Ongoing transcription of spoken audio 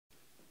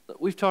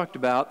We've talked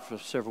about for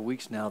several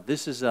weeks now,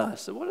 this is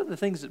us. So what are the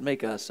things that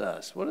make us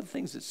us? What are the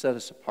things that set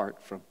us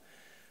apart from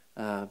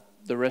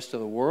the rest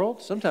of the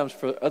world? Sometimes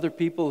for other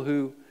people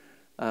who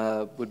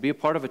would be a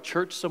part of a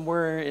church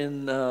somewhere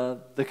in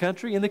the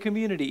country, in the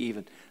community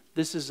even.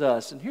 This is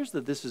us. And here's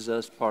the this is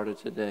us part of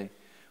today.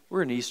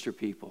 We're an Easter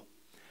people.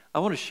 I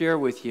want to share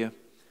with you a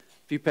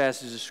few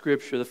passages of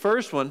Scripture. The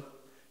first one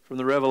from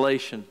the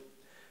Revelation,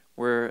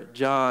 where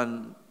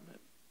John,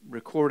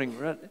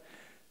 recording,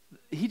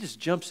 he just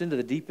jumps into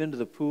the deep end of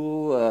the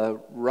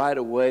pool right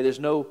away. There's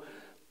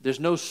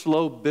no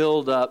slow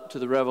build up to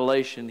the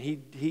revelation.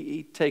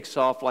 He takes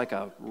off like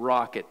a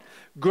rocket.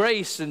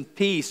 Grace and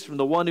peace from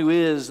the one who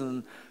is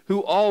and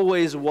who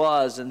always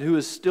was and who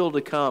is still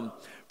to come.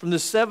 From the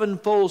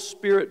sevenfold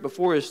Spirit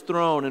before His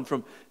throne, and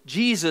from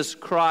Jesus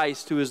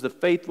Christ, who is the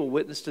faithful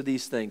witness to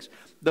these things.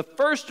 The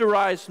first to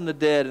rise from the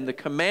dead and the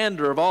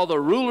commander of all the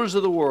rulers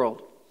of the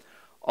world.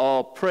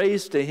 All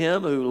praise to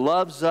Him who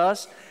loves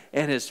us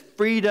and has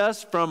freed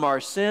us from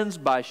our sins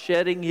by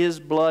shedding His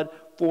blood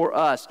for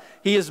us.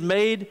 He has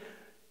made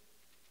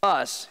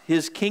us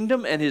His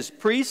kingdom and His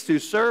priests who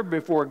serve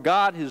before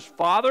God His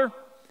Father.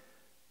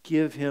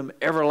 Give Him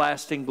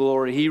everlasting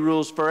glory. He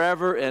rules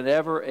forever and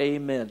ever.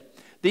 Amen.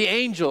 The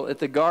angel at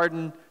the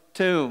garden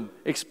tomb,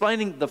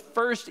 explaining the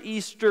first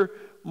Easter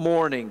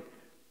morning.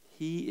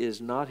 He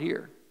is not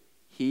here.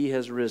 He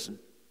has risen.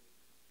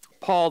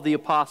 Paul the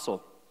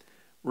apostle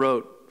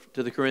wrote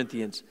to the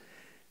Corinthians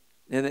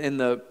in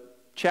the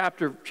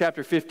chapter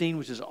 15,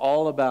 which is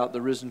all about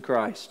the risen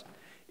Christ.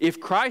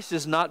 If Christ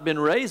has not been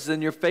raised,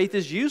 then your faith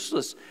is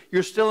useless.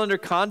 You're still under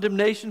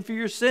condemnation for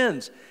your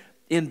sins.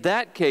 In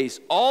that case,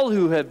 all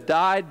who have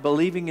died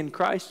believing in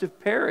Christ have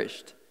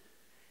perished.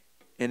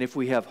 And if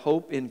we have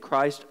hope in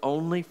Christ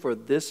only for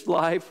this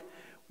life,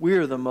 we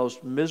are the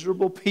most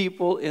miserable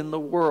people in the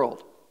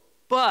world.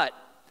 But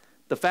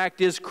the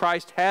fact is,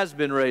 Christ has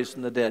been raised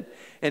from the dead,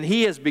 and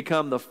He has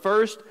become the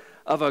first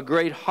of a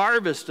great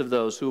harvest of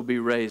those who will be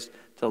raised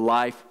to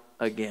life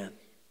again.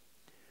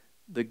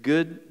 The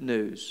good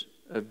news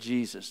of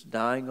Jesus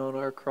dying on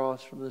our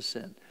cross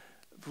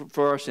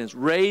for our sins,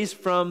 raised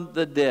from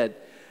the dead,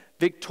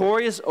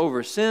 victorious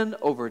over sin,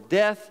 over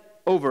death,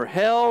 over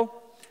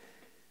hell,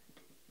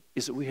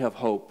 is that we have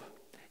hope.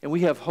 And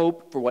we have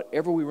hope for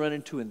whatever we run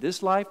into in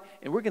this life,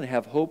 and we're going to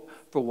have hope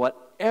for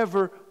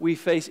whatever we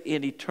face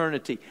in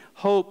eternity.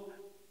 Hope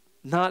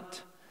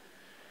not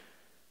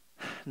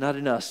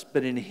in us,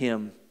 but in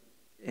Him.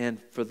 And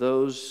for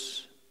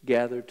those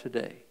gathered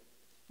today.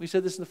 We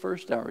said this in the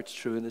first hour. It's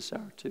true in this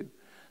hour too.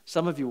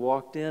 Some of you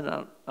walked in.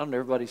 I don't know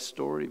everybody's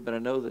story, but I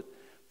know that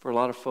for a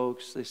lot of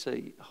folks, they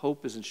say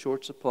hope is in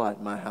short supply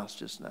at my house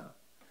just now.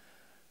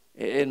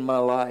 In my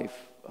life,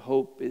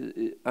 hope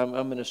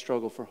I'm in a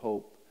struggle for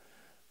hope.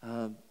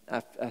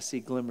 I see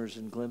glimmers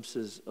and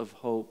glimpses of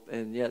hope,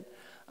 and yet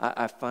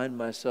I find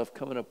myself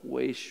coming up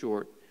way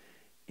short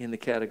in the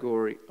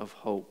category of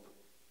hope.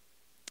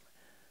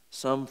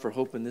 Some for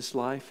hope in this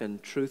life,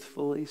 and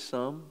truthfully,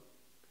 some,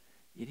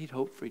 you need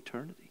hope for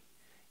eternity.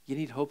 You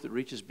need hope that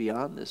reaches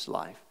beyond this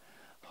life.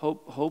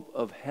 Hope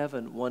of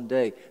heaven one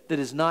day that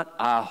is not,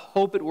 I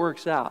hope it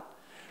works out,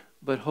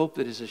 but hope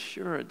that is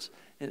assurance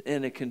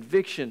and a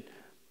conviction,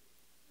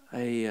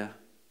 a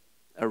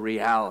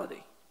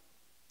reality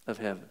of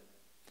heaven.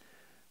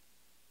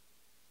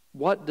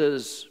 What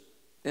does,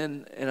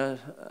 and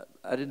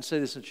I didn't say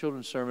this in a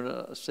children's sermon,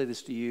 I'll say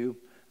this to you.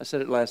 I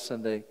said it last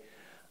Sunday.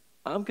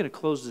 I'm going to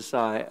close this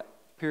eye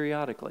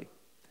periodically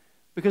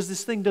because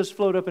this thing does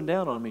float up and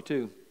down on me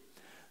too.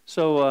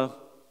 So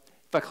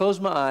if I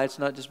close my eye, it's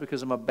not just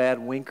because I'm a bad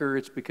winker,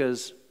 it's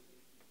because.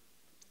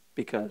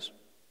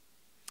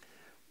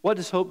 What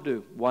does hope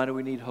do? Why do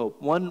we need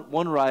hope?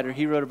 One writer,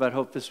 he wrote about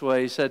hope this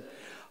way. He said,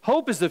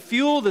 hope is the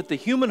fuel that the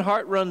human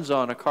heart runs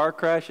on. A car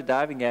crash, a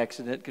diving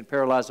accident can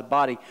paralyze a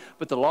body,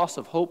 but the loss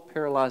of hope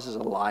paralyzes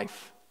a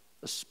life,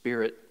 a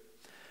spirit.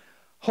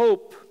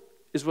 Hope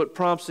is what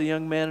prompts a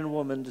young man and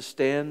woman to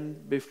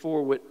stand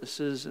before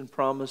witnesses and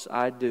promise,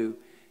 I do,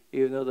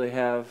 even though they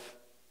have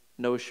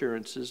no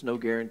assurances, no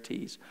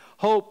guarantees.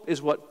 Hope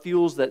is what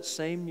fuels that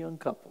same young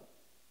couple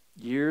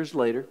years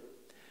later,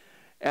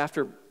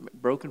 after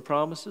broken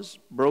promises,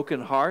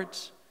 broken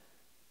hearts,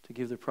 to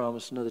give their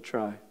promise another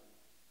try.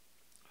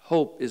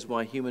 Hope is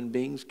why human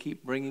beings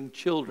keep bringing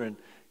children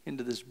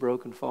into this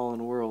broken,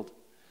 fallen world.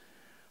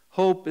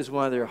 Hope is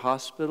why there are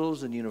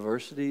hospitals and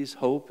universities.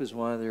 Hope is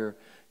why there are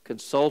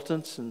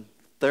consultants and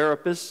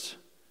therapists.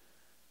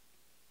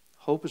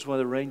 Hope is why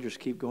the Rangers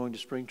keep going to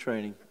spring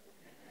training.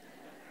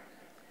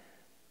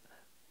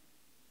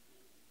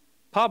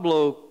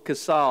 Pablo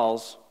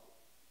Casals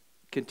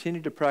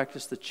continued to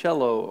practice the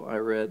cello, I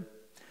read.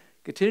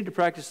 Continued to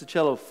practice the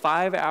cello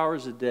 5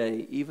 hours a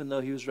day, even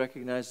though he was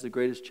recognized as the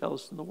greatest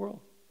cellist in the world.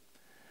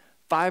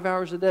 5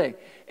 hours a day.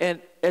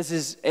 And as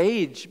his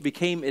age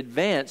became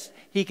advanced,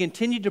 he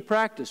continued to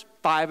practice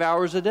 5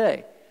 hours a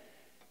day.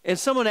 And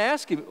someone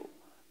asked him,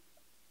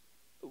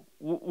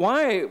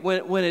 why,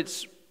 when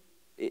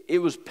it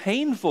was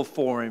painful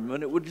for him,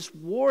 when it would just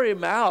wore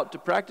him out to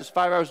practice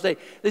 5 hours a day,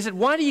 they said,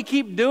 why do you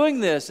keep doing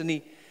this?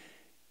 And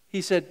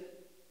He said,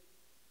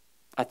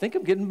 I think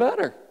I'm getting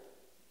better.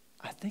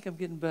 I think I'm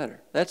getting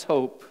better. That's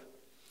hope.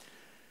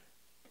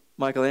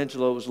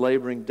 Michelangelo was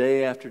laboring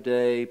day after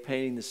day,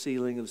 painting the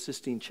ceiling of the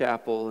Sistine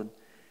Chapel. And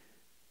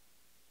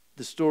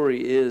the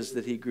story is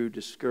that he grew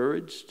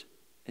discouraged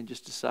and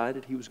just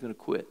decided he was going to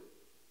quit.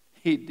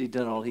 He'd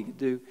done all he could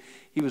do.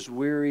 He was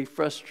weary,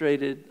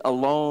 frustrated,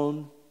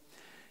 alone.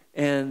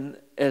 And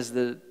as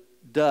the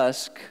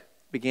dusk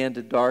began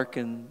to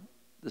darken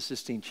the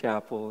Sistine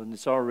Chapel, and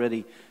it's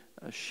already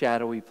a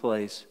shadowy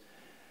place,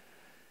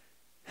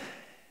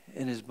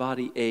 and his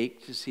body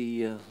ached as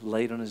he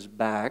laid on his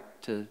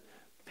back to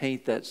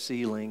paint that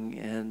ceiling,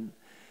 and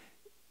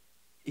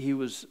he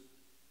was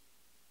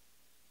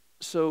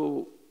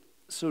so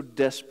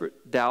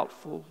desperate,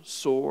 doubtful,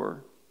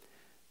 sore.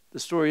 The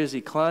story is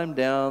he climbed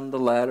down the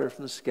ladder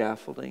from the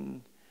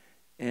scaffolding,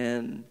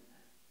 and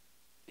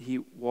he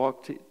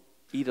walked to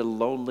eat a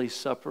lonely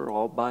supper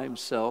all by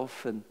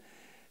himself, and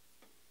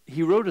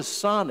he wrote a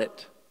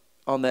sonnet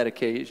on that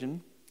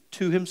occasion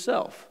to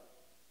himself,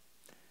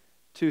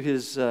 to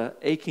his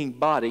aching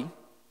body.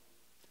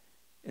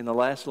 And the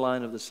last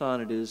line of the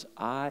sonnet is,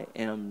 I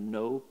am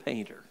no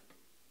painter.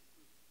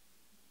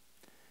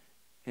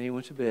 And he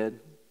went to bed.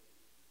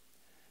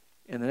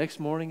 And the next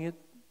morning at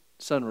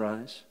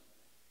sunrise,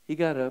 he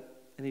got up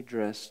and he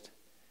dressed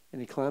and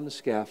he climbed the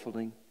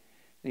scaffolding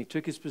and he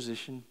took his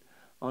position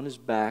on his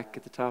back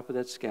at the top of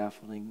that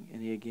scaffolding,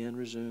 and he again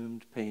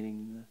resumed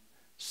painting the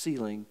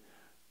ceiling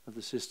of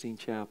the Sistine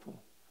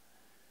Chapel.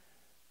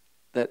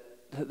 That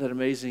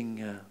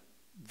amazing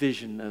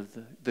vision of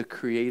the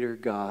Creator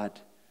God.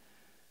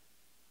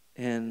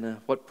 And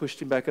what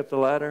pushed him back up the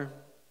ladder?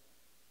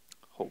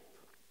 Hope.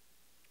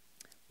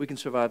 We can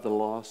survive the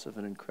loss of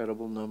an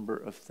incredible number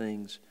of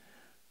things,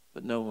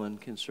 but no one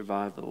can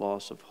survive the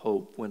loss of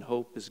hope. When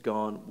hope is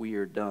gone, we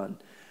are done.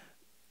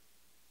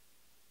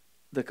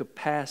 The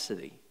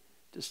capacity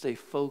to stay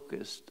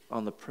focused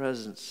on the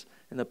presence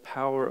and the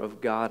power of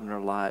God in our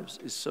lives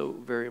is so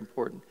very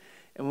important.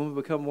 And when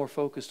we become more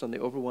focused on the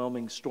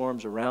overwhelming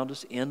storms around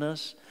us, in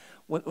us,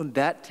 when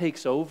that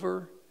takes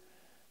over,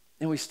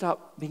 and we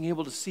stop being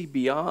able to see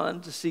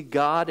beyond, to see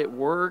God at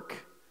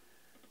work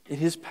in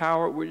His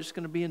power, we're just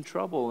going to be in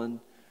trouble. And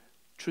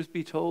truth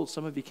be told,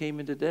 some of you came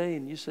in today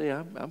and you say,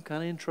 I'm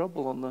kind of in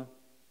trouble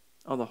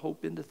on the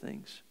hope into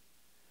things.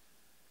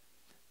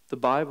 The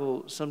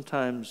Bible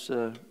sometimes,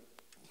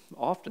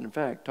 often in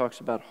fact, talks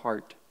about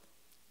heart,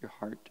 your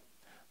heart,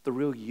 the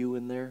real you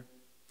in there.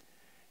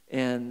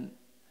 And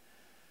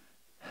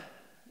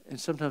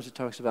sometimes it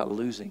talks about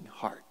losing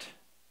heart.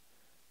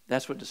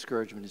 That's what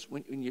discouragement is.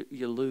 When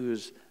you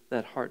lose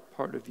that heart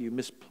part of you,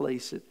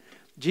 misplace it.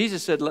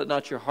 Jesus said, let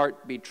not your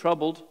heart be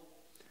troubled.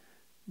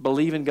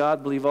 Believe in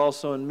God, believe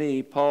also in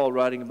me. Paul,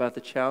 writing about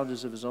the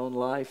challenges of his own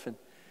life, and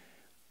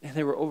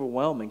they were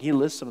overwhelming. He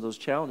lists some of those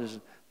challenges.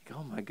 Like,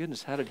 oh my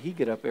goodness, how did he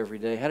get up every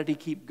day? How did he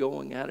keep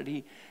going? How did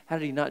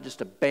he not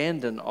just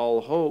abandon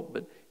all hope?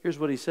 But here's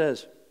what he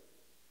says.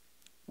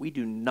 We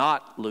do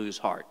not lose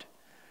heart.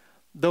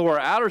 Though our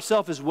outer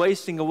self is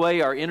wasting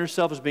away, our inner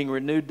self is being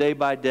renewed day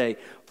by day.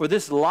 For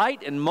this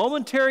light and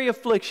momentary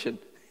affliction,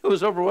 it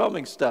was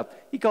overwhelming stuff.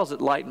 He calls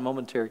it light and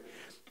momentary,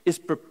 is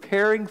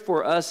preparing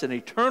for us an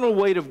eternal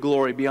weight of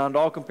glory beyond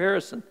all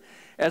comparison,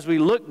 as we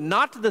look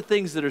not to the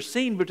things that are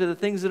seen, but to the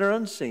things that are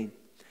unseen.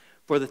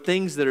 For the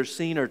things that are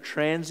seen are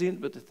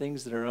transient, but the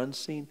things that are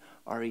unseen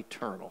are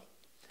eternal.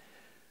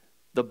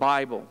 The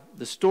Bible,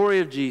 the story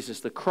of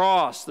Jesus, the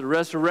cross, the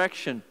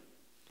resurrection,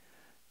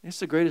 it's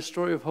the greatest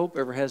story of hope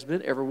ever has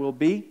been, ever will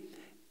be.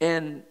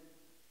 And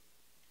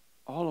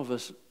all of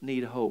us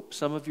need hope.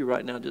 Some of you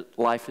right now,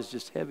 life is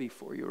just heavy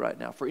for you right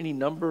now for any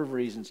number of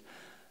reasons.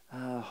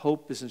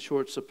 Hope is in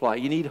short supply.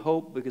 You need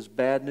hope because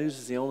bad news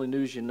is the only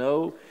news you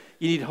know.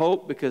 You need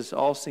hope because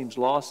all seems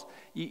lost.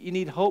 You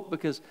need hope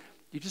because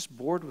you're just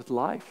bored with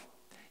life.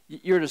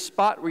 You're at a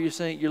spot where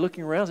you're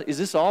looking around, is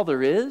this all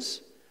there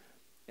is?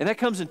 And that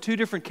comes in two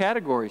different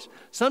categories.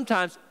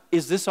 Sometimes,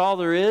 is this all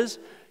there is?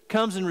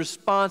 Comes in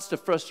response to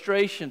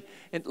frustration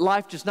and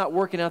life just not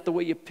working out the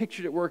way you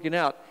pictured it working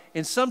out.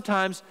 And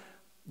sometimes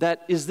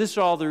that is this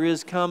all there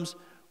is comes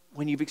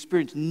when you've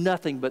experienced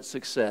nothing but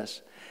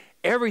success.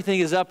 Everything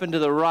is up and to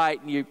the right,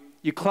 and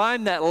you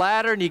climbed that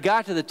ladder and you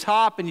got to the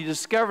top and you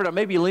discovered I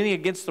may be leaning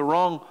against the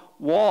wrong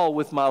wall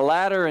with my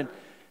ladder, and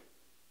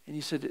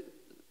you said,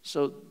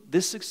 so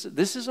this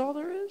is all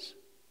there is?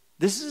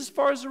 This is as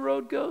far as the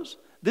road goes?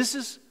 This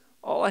is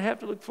all I have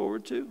to look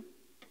forward to?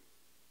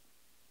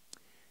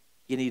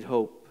 You need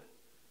hope.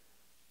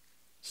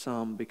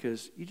 Some,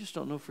 because you just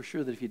don't know for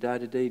sure that if you die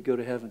today, you'd go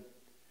to heaven.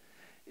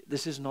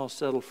 This isn't all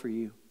settled for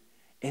you.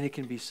 And it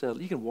can be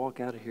settled. You can walk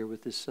out of here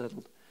with this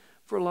settled.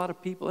 For a lot of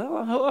people,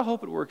 I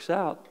hope it works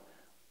out.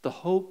 The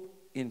hope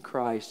in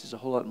Christ is a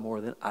whole lot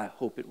more than I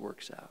hope it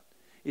works out.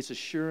 It's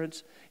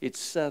assurance, it's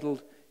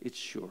settled, it's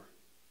sure.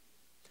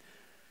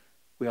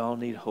 We all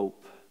need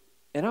hope.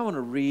 And I want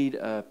to read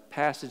a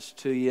passage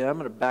to you. I'm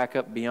going to back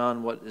up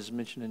beyond what is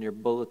mentioned in your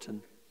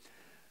bulletin.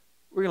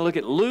 We're going to look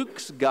at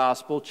Luke's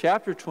Gospel,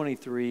 chapter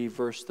 23,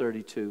 verse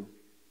 32.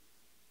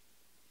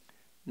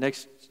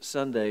 Next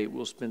Sunday,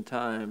 we'll spend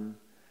time,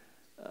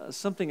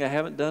 something I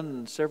haven't done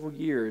in several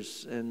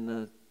years,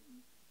 and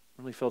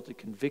really felt a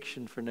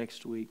conviction for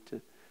next week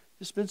to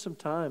spend some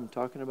time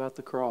talking about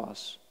the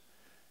cross.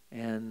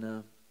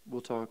 And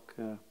we'll talk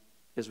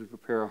as we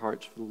prepare our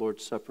hearts for the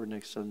Lord's Supper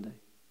next Sunday.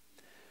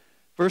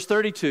 Verse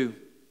 32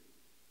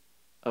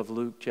 of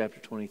Luke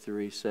chapter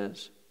 23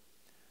 says,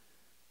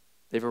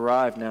 they've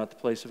arrived now at the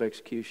place of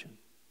execution.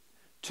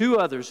 2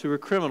 others who were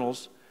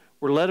criminals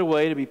were led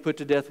away to be put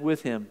to death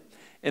with him.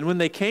 And when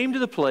they came to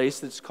the place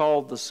that's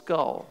called the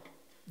Skull,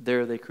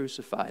 there they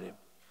crucified him.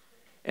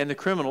 And the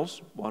criminals,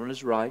 one on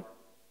his right,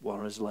 one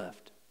on his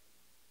left.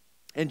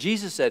 And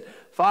Jesus said,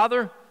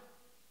 Father,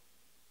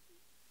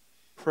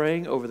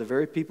 praying over the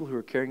very people who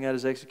were carrying out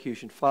his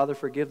execution, Father,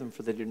 forgive them,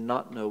 for they do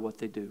not know what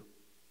they do.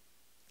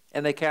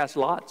 And they cast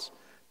lots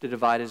to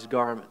divide his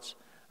garments.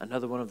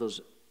 Another one of those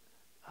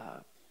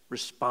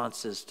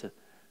responses to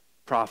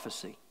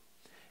prophecy.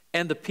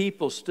 And the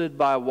people stood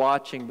by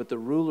watching, but the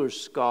rulers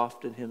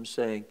scoffed at him,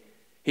 saying,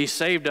 he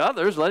saved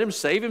others, let him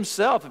save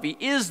himself, if he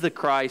is the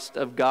Christ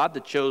of God, the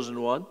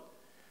chosen one.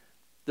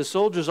 The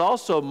soldiers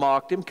also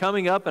mocked him,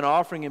 coming up and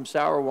offering him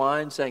sour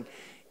wine, saying,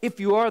 if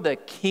you are the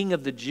King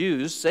of the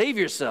Jews, save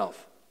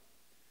yourself.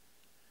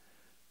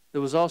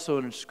 There was also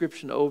an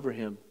inscription over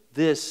him,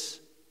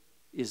 this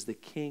is the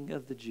King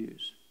of the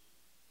Jews.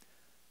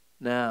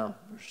 Now,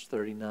 verse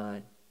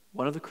 39,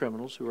 one of the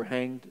criminals who were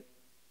hanged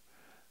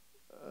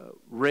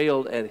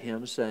railed at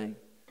him, saying,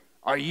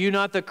 are you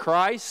not the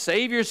Christ?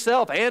 Save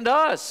yourself and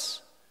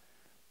us.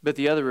 But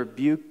the other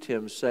rebuked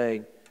him,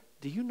 saying,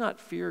 do you not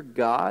fear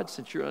God,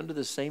 since you're under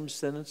the same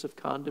sentence of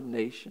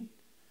condemnation?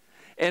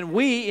 And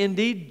we,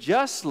 indeed,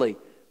 justly,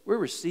 we're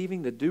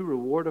receiving the due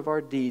reward of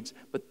our deeds,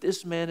 but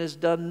this man has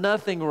done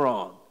nothing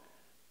wrong.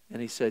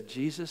 And he said,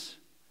 Jesus,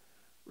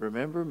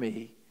 remember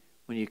me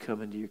when you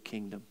come into your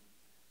kingdom.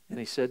 And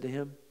he said to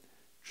him,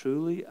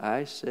 truly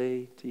I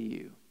say to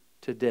you,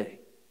 today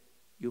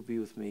you'll be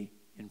with me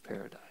in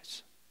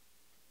paradise.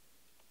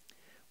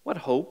 What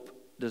hope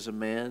does a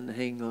man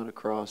hanging on a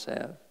cross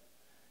have?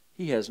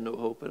 He has no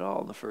hope at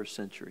all in the first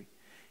century.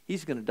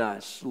 He's going to die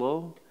a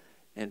slow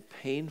and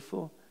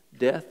painful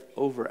death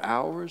over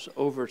hours,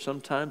 over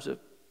sometimes a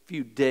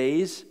few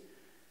days.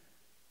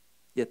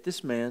 Yet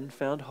this man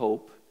found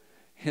hope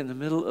in the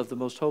middle of the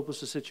most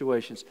hopeless of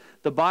situations.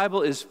 The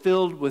Bible is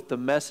filled with the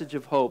message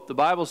of hope. The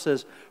Bible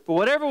says, for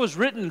whatever was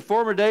written in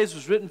former days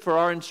was written for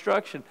our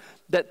instruction,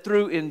 that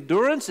through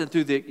endurance and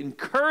through the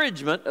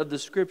encouragement of the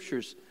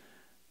Scriptures,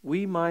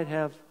 we might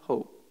have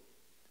hope.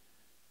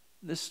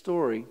 This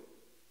story,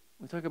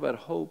 we talk about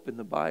hope in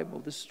the Bible,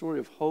 this story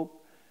of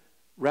hope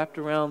wrapped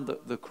around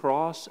the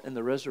cross and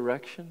the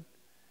resurrection.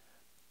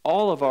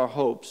 All of our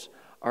hopes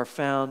are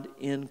found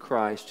in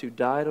Christ, who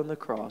died on the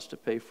cross to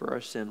pay for our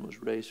sin,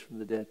 was raised from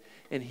the dead.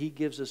 And he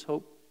gives us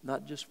hope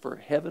not just for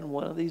heaven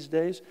one of these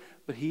days,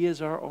 but he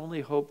is our only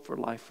hope for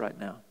life right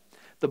now.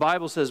 The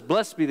Bible says,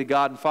 blessed be the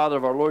God and Father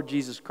of our Lord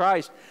Jesus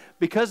Christ.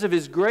 Because of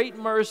his great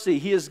mercy,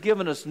 he has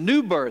given us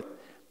new birth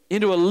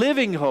into a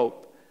living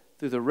hope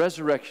through the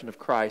resurrection of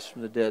Christ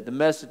from the dead. The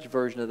Message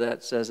version of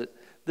that says it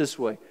this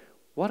way,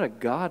 what a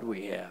God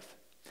we have.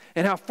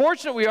 And how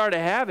fortunate we are to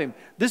have him,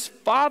 this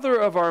Father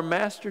of our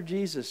Master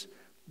Jesus.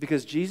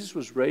 Because Jesus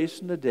was raised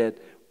from the dead,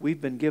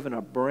 we've been given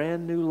a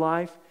brand new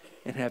life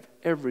and have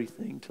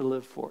everything to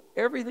live for.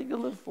 Everything to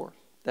live for.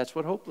 That's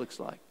what hope looks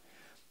like.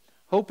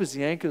 Hope is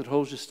the anchor that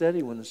holds you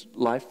steady when this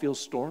life feels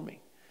stormy.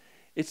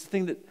 It's the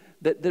thing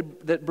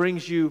that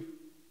brings you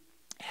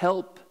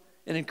help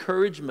and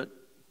encouragement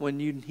when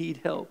you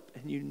need help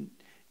and you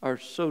are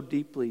so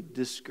deeply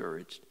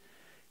discouraged.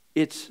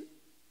 It's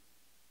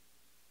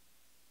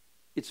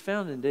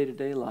found in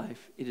day-to-day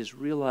life. It is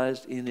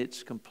realized in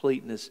its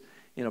completeness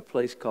in a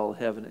place called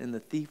heaven. And the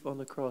thief on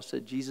the cross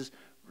said, Jesus,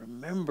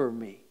 remember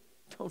me.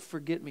 Don't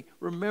forget me.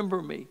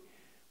 Remember me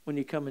when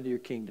you come into your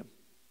kingdom.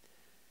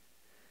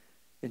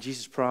 And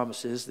Jesus'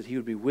 promise is that he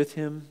would be with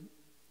him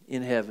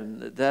in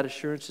heaven. That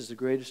assurance is the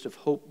greatest of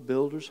hope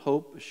builders.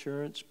 Hope,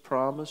 assurance,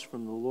 promise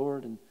from the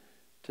Lord. And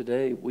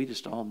today we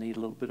just all need a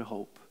little bit of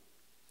hope.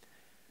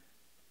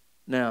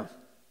 Now,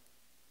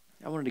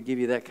 I wanted to give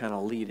you that kind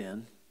of lead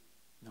in.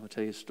 I'm going to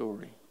tell you a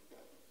story.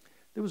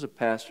 There was a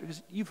pastor,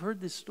 because you've heard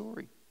this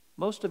story.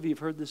 Most of you have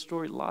heard this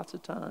story lots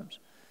of times.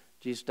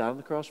 Jesus died on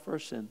the cross for our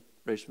sin,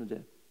 raised from the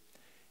dead.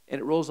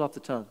 And it rolls off the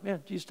tongue.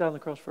 Man, Jesus died on the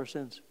cross for our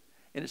sins.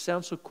 And it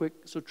sounds so quick,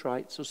 so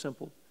trite, so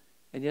simple.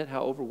 And yet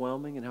how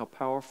overwhelming and how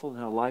powerful and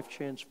how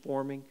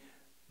life-transforming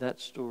that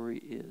story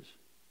is.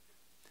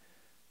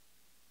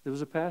 There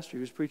was a pastor,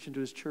 he was preaching to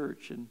his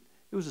church, and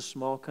it was a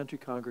small country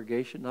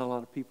congregation, not a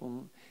lot of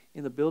people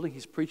in the building.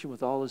 He's preaching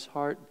with all his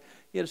heart.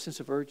 He had a sense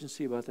of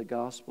urgency about the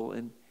gospel,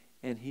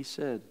 and he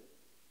said,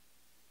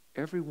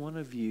 every one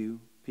of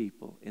you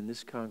people in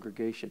this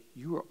congregation,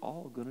 you are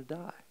all going to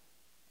die.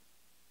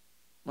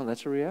 Well,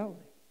 that's a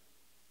reality.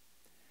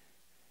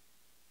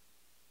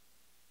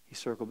 He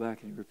circled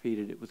back and he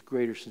repeated it with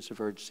greater sense of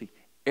urgency.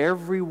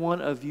 Every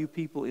one of you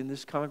people in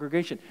this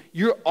congregation,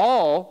 you're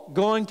all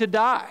going to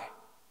die.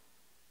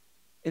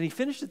 And he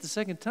finished it the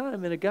second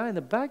time, and a guy in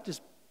the back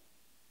just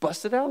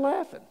busted out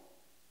laughing.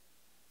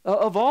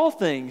 Of all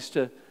things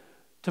to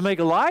make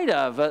light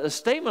of, a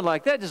statement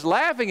like that, just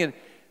laughing, and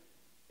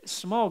a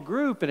small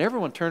group, and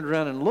everyone turned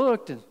around and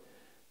looked, and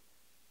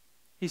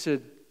he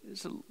said,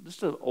 it's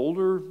just an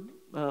older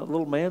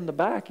little man in the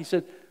back. He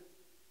said,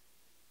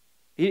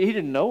 he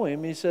didn't know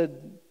him. He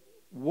said,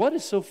 what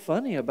is so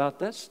funny about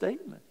that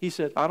statement? He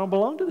said, I don't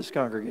belong to this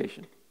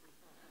congregation.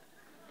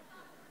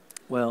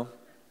 Well,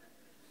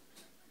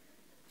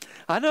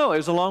 I know it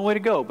was a long way to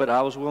go, but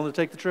I was willing to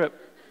take the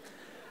trip.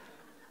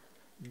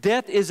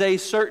 Death is a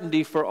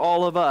certainty for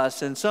all of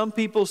us. And some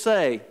people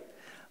say,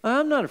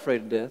 I'm not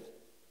afraid of death.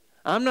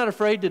 I'm not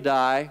afraid to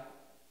die.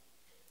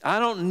 I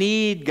don't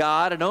need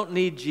God. I don't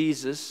need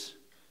Jesus.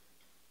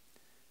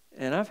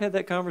 And I've had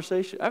that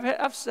conversation. I've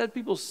had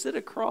people sit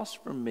across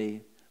from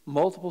me,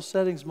 multiple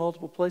settings,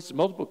 multiple places,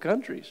 multiple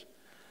countries.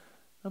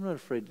 I'm not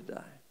afraid to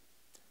die.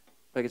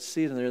 If I could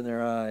see it in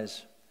their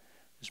eyes,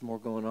 there's more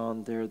going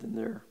on there than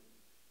their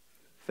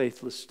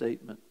faithless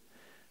statement.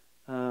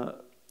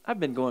 I've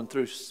been going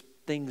through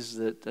things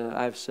that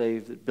I've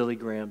saved that Billy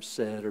Graham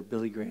said or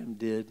Billy Graham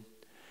did,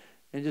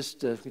 and just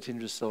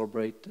continue to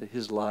celebrate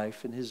his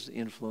life and his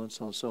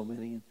influence on so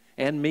many,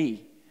 and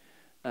me,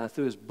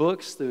 through his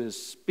books, through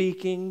his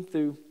speaking,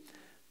 through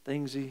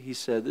things he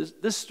said.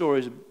 This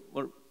story is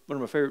one of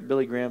my favorite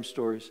Billy Graham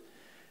stories.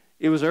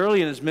 It was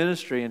early in his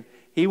ministry, and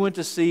he went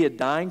to see a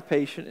dying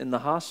patient in the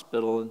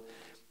hospital, and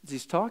as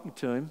he's talking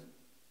to him,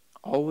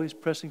 always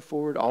pressing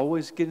forward,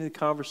 always getting the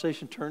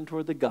conversation turned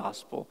toward the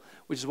gospel,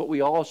 which is what we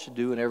all should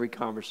do in every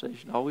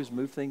conversation, always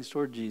move things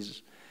toward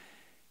Jesus.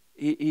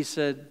 He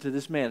said to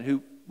this man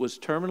who was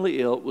terminally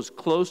ill, was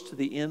close to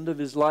the end of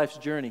his life's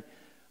journey,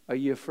 are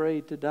you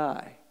afraid to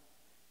die?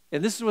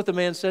 And this is what the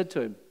man said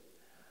to him.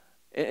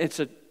 It's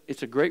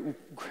a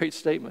great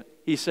statement.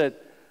 He said,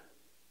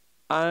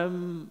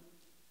 I'm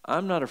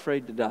not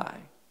afraid to die,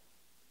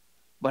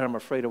 but I'm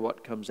afraid of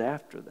what comes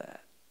after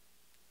that.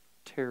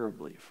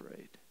 Terribly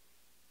afraid.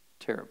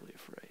 Terribly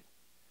afraid.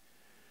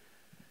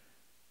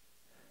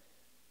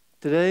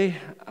 Today,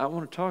 I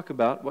want to talk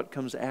about what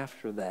comes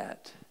after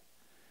that.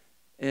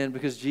 And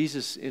because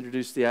Jesus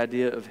introduced the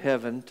idea of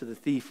heaven to the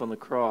thief on the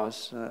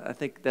cross, I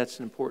think that's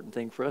an important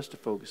thing for us to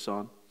focus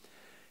on.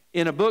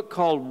 In a book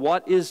called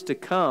What Is to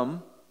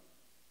Come,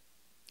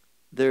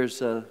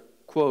 there's a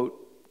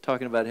quote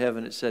talking about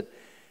heaven. It said,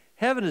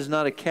 heaven is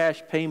not a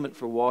cash payment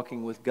for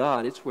walking with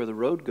God. It's where the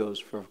road goes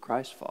for a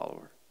Christ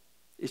follower.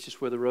 It's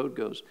just where the road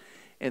goes.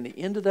 And the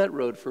end of that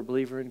road for a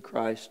believer in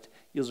Christ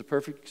yields a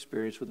perfect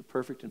experience with a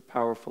perfect and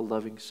powerful,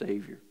 loving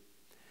Savior.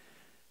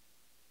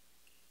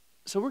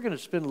 So we're going to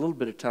spend a little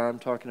bit of time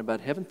talking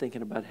about heaven,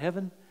 thinking about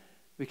heaven,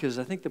 because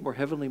I think the more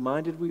heavenly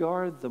minded we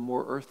are, the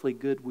more earthly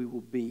good we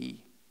will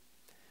be.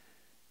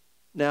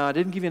 Now, I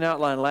didn't give you an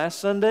outline last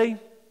Sunday,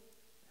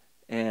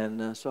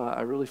 and so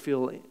I really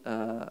feel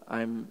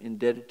I'm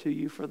indebted to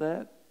you for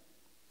that,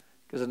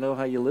 because I know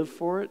how you live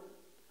for it.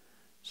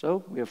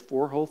 So we have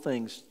 4 whole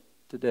things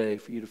today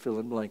for you to fill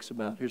in blanks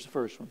about. Here's the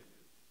first one.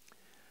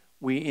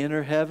 We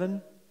enter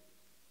heaven,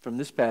 from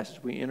this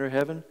passage, we enter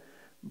heaven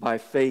by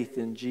faith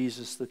in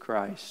Jesus the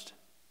Christ.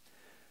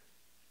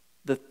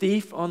 The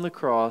thief on the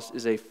cross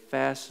is a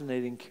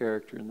fascinating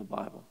character in the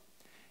Bible.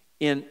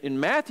 In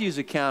Matthew's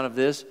account of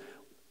this,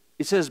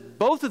 it says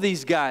both of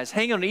these guys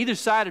hanging on either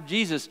side of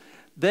Jesus,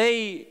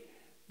 they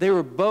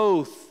were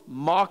both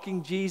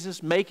mocking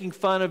Jesus, making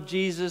fun of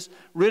Jesus,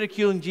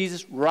 ridiculing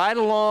Jesus, right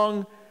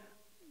along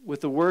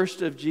with the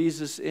worst of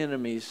Jesus'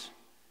 enemies.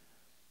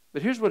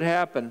 But here's what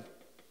happened.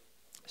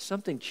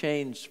 Something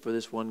changed for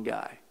this one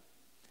guy.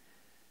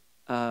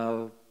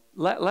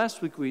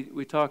 Last week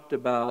we talked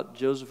about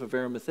Joseph of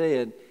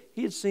Arimathea, and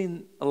he had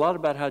seen a lot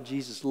about how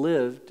Jesus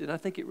lived, and I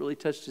think it really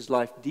touched his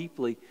life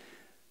deeply.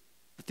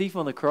 The thief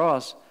on the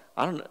cross,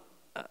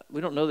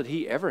 we don't know that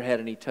he ever had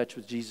any touch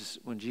with Jesus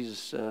when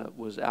Jesus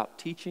was out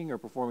teaching or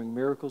performing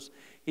miracles.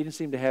 He didn't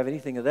seem to have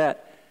anything of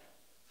that.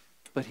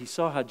 But he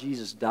saw how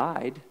Jesus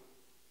died,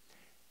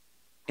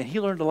 and he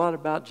learned a lot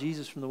about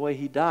Jesus from the way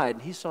he died.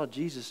 And he saw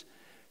Jesus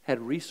had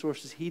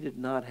resources he did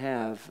not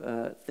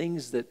have,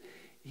 things that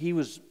he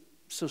was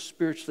so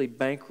spiritually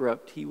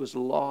bankrupt. He was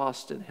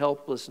lost and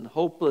helpless and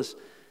hopeless.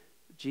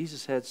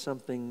 Jesus had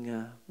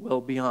something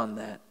well beyond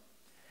that.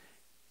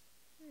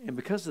 And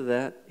because of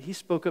that, he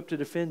spoke up to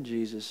defend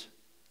Jesus.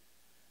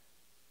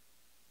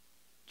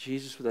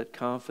 Jesus with that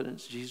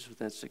confidence, Jesus with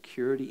that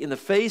security, in the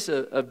face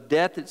of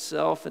death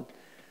itself. And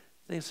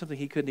I think it's something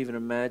he couldn't even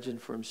imagine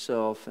for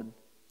himself. And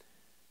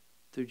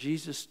through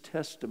Jesus'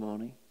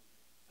 testimony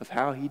of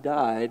how he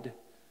died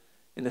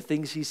and the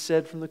things he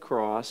said from the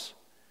cross,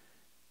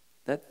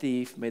 that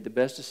thief made the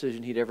best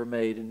decision he'd ever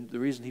made. And the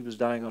reason he was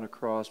dying on a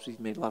cross was he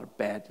made a lot of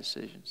bad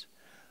decisions.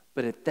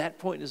 But at that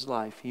point in his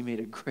life, he made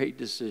a great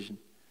decision.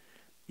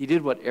 He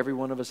did what every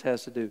one of us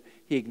has to do.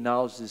 He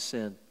acknowledged his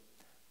sin.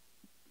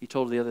 He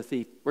told the other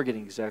thief, we're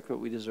getting exactly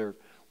what we deserve.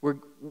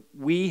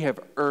 We have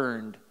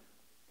earned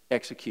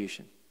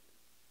execution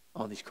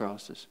on these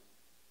crosses.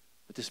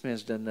 But this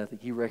man's done nothing.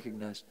 He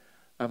recognized,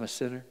 I'm a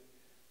sinner,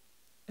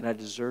 and I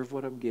deserve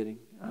what I'm getting.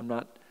 I'm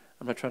not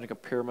trying to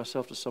compare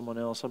myself to someone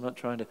else. I'm not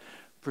trying to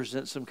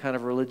present some kind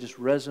of religious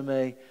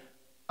resume.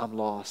 I'm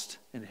lost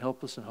and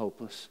helpless and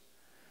hopeless.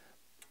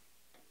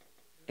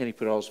 And he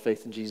put all his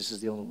faith in Jesus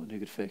as the only one who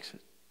could fix it.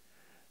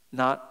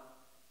 Not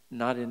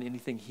in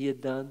anything he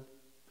had done,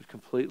 but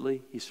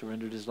completely he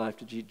surrendered his life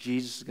to Jesus.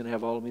 Jesus is going to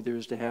have all of me there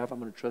is to have. I'm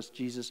going to trust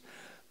Jesus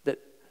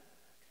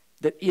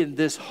that in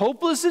this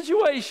hopeless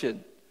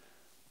situation,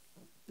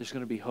 there's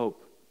going to be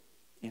hope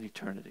in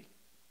eternity.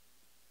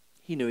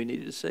 He knew he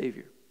needed a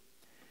Savior.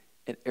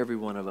 And every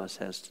one of us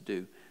has to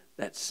do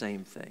that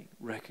same thing.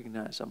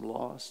 Recognize I'm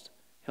lost,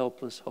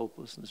 helpless,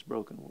 hopeless in this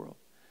broken world.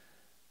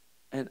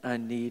 And I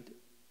need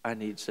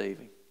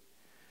saving.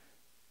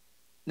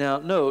 Now,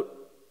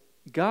 note,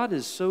 God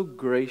is so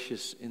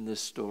gracious in this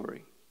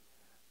story.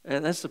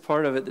 And that's the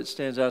part of it that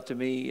stands out to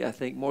me, I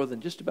think, more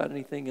than just about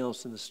anything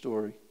else in the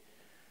story.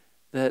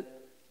 That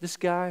this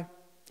guy,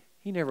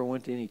 he never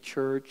went to any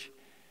church.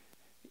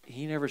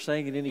 He never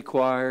sang in any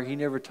choir. He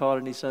never taught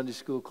any Sunday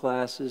school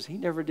classes. He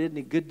never did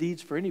any good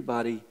deeds for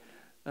anybody,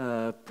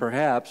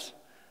 perhaps.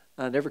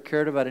 Never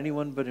cared about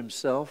anyone but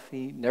himself.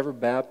 He never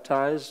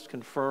baptized,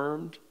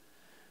 confirmed.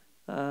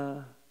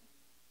 And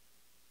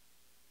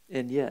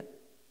yet,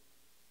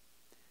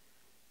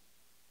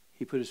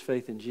 he put his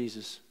faith in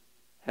Jesus,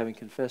 having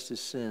confessed his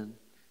sin,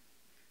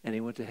 and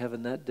he went to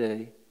heaven that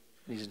day,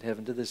 and he's in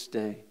heaven to this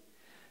day.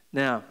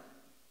 Now,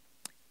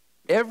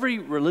 every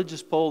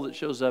religious poll that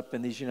shows up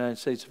in these United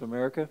States of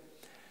America,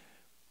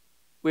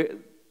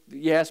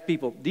 you ask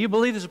people, do you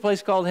believe there's a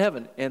place called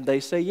heaven? And they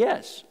say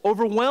yes.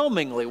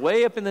 Overwhelmingly,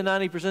 way up in the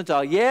 90th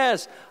percentile,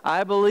 yes,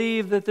 I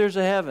believe that there's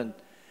a heaven.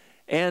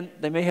 And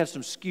they may have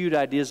some skewed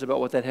ideas about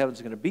what that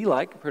heaven's going to be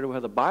like compared to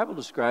how the Bible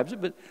describes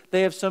it, but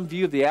they have some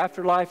view of the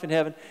afterlife in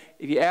heaven.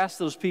 If you ask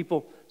those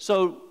people,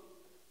 so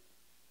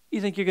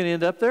you think you're going to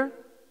end up there?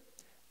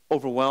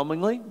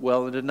 Overwhelmingly,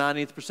 well into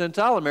 90th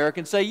percentile,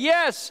 Americans say,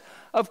 yes,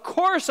 of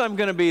course I'm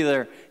going to be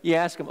there. You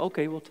ask them,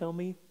 okay, well tell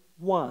me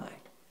why.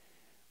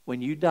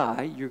 When you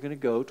die, you're going to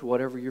go to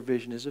whatever your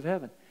vision is of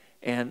heaven.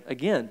 And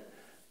again,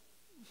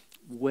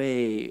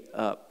 way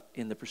up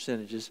in the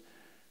percentages,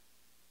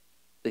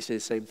 they say the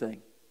same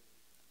thing.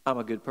 I'm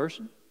a good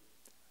person.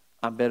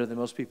 I'm better than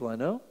most people I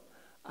know.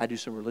 I do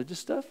some religious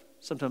stuff.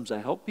 Sometimes I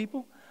help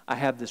people. I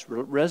have this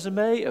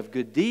resume of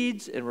good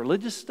deeds and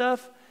religious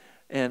stuff.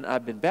 And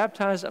I've been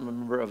baptized. I'm a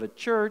member of a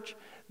church.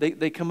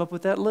 They come up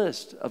with that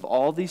list of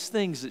all these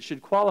things that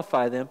should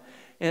qualify them.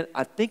 And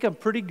I think I'm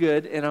pretty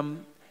good. And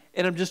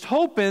I'm just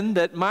hoping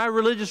that my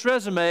religious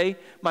resume,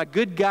 my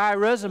good guy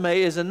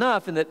resume is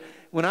enough. And that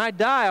when I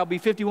die, I'll be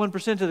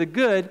 51% of the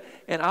good.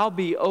 And I'll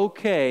be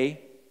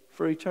okay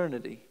for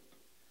eternity.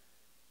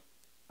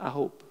 I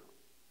hope.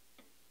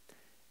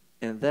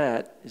 And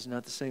that is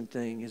not the same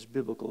thing as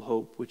biblical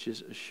hope, which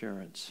is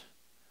assurance.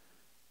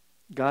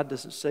 God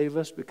doesn't save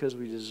us because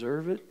we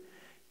deserve it.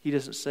 He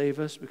doesn't save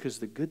us because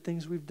of the good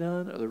things we've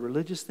done or the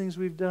religious things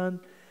we've done.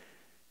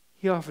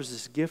 He offers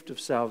this gift of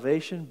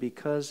salvation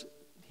because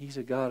He's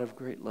a God of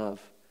great love.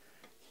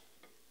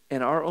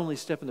 And our only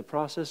step in the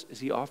process is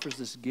He offers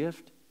this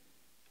gift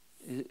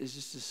is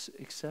just to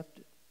accept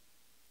it,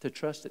 to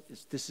trust it.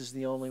 This is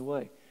the only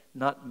way.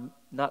 Not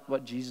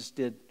what Jesus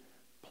did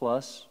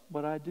plus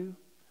what I do,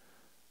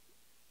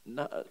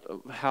 not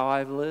how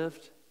I've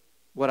lived,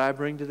 what I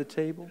bring to the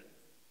table.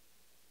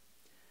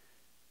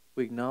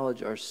 We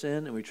acknowledge our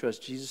sin and we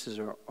trust Jesus as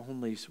our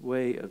only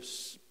way of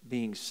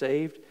being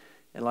saved.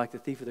 And like the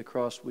thief of the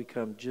cross, we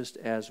come just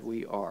as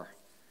we are.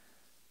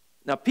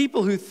 Now,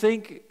 people who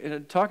think,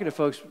 and talking to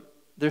folks,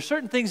 there's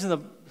certain things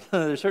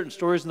there's certain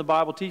stories in the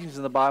Bible, teachings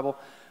in the Bible,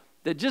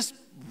 that just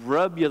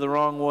rub you the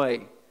wrong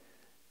way.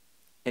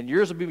 And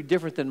yours will be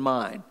different than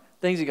mine.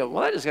 Things you go,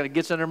 well, that just kind of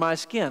gets under my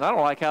skin. I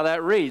don't like how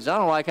that reads. I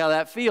don't like how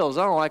that feels.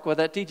 I don't like what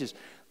that teaches.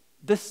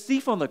 The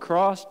thief on the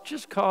cross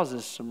just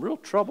causes some real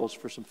troubles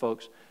for some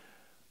folks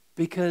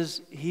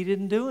because he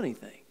didn't do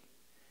anything.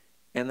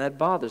 And that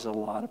bothers a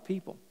lot of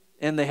people.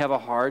 And they have a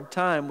hard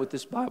time with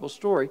this Bible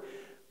story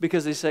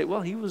because they say,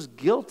 well, he was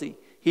guilty.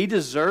 He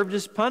deserved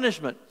his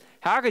punishment.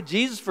 How could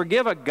Jesus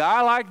forgive a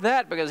guy like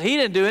that? Because he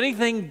didn't do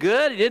anything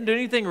good. He didn't do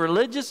anything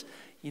religious.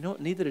 You know,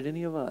 neither did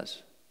any of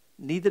us.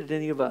 Neither did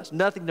any of us.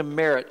 Nothing to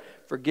merit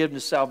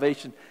forgiveness,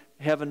 salvation,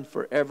 heaven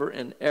forever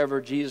and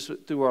ever. Jesus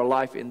through our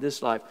life in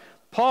this life.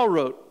 Paul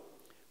wrote,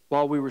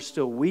 while we were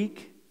still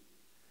weak,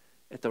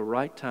 at the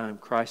right time,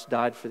 Christ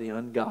died for the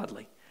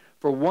ungodly.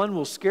 For one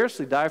will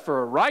scarcely die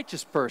for a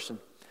righteous person,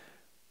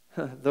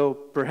 though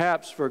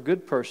perhaps for a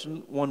good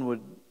person one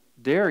would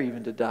dare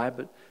even to die.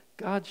 But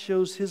God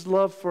shows His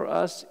love for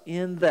us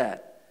in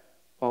that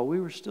while we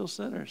were still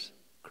sinners,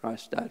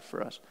 Christ died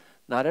for us.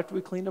 Not after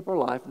we cleaned up our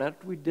life, not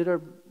after we did a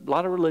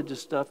lot of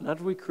religious stuff, not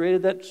after we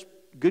created that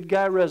good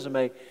guy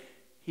resume.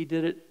 He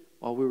did it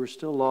while we were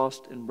still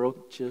lost and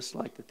broken, just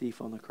like the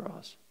thief on the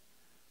cross.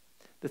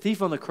 The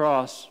thief on the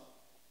cross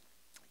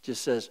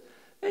just says,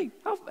 hey,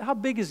 how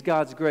big is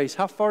God's grace?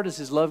 How far does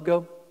His love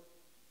go?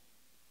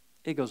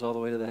 It goes all the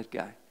way to that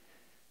guy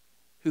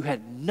who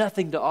had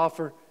nothing to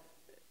offer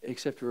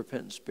except a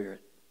repentant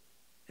spirit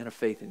and a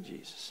faith in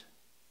Jesus.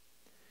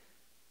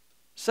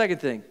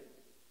 Second thing,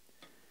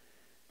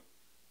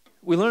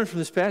 we learn from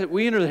this passage,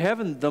 we enter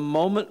heaven the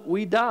moment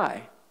we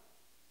die.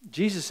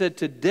 Jesus said,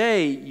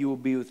 today you will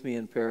be with me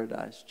in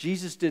paradise.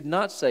 Jesus did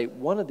not say,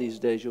 one of these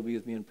days you'll be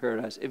with me in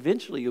paradise.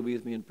 Eventually you'll be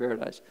with me in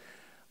paradise.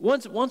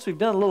 Once we've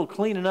done a little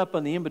cleaning up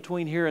on the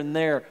in-between here and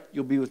there,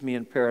 you'll be with me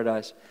in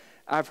paradise.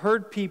 I've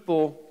heard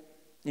people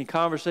in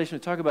conversation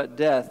talk about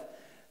death.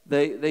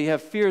 They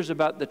have fears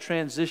about the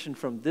transition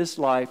from this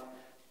life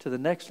to the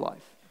next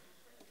life.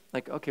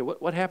 Like, okay,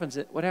 what happens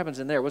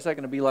in there? What's that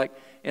going to be like?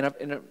 And I'm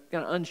in a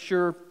kind of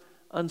unsure,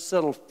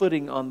 unsettled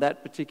footing on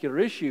that particular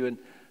issue. And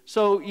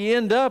so you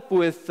end up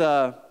with,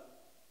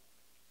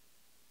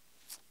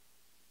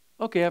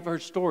 okay, I've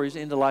heard stories,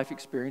 end-of-life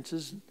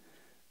experiences,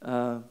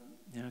 coming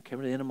to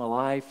the end of my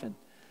life,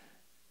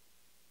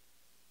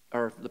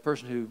 or the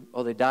person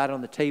who, they died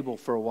on the table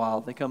for a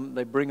while.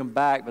 They bring them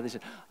back, but they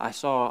said, I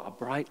saw a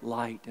bright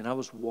light, and I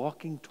was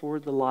walking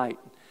toward the light.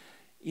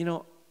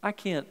 I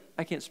can't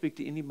speak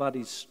to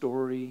anybody's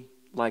story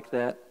like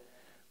that,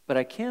 but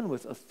I can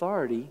with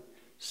authority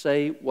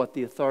say what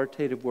the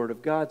authoritative Word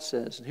of God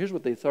says. And here's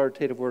what the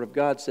authoritative Word of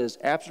God says: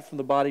 absent from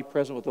the body,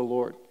 present with the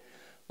Lord.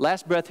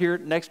 Last breath here,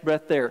 next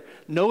breath there.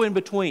 No in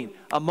between.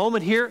 A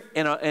moment here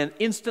and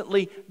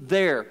instantly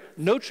there.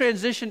 No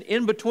transition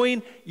in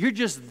between. You're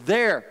just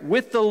there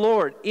with the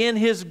Lord in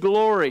His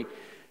glory.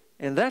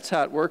 And that's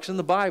how it works in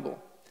the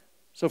Bible.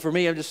 So for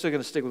me, I'm just still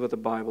going to stick with what the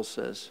Bible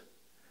says.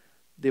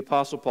 The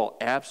Apostle Paul,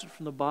 absent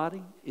from the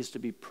body is to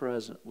be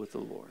present with the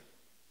Lord.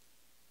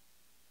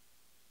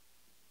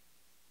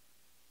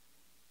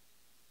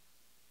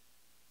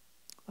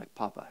 Like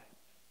Popeye.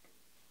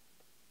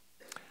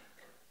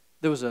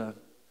 There was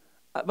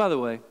by the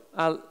way,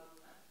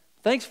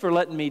 thanks for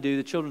letting me do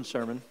the children's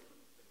sermon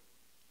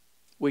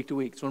week to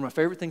week. It's one of my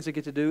favorite things I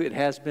get to do. It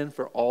has been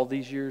for all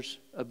these years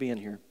of being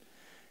here.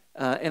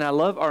 And I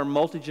love our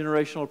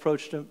multi-generational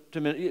approach to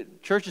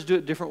churches do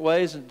it different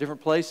ways in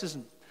different places,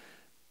 and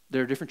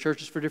there are different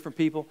churches for different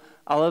people.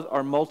 I love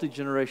our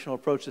multi-generational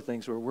approach to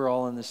things where we're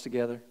all in this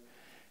together.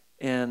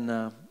 And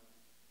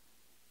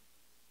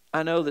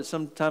I know that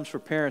sometimes for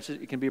parents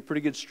it can be a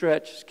pretty good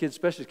stretch,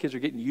 especially as kids are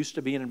getting used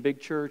to being in a big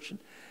church. And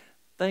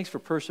thanks for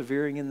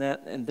persevering in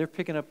that. And they're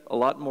picking up a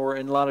lot more,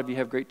 and a lot of you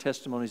have great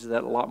testimonies of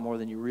that, a lot more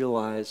than you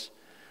realize,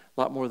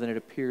 a lot more than it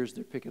appears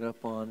they're picking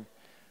up on.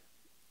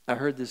 I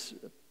heard this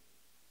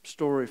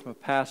story from a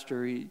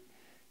pastor.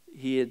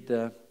 He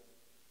had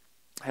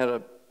had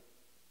a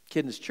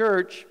kid in his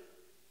church.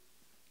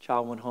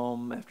 Child went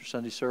home after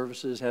Sunday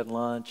services, had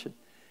lunch, and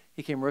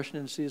he came rushing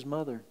in to see his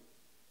mother in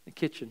the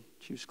kitchen.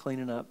 She was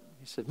cleaning up.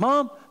 He said,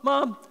 Mom,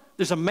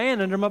 there's a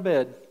man under my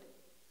bed.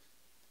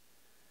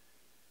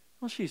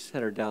 Well, she's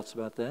had her doubts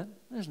about that.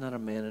 There's not a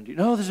man under you.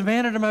 No, there's a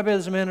man under my bed.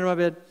 There's a man under my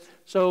bed.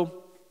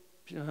 So,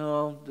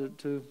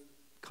 to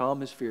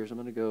calm his fears, I'm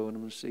going to go and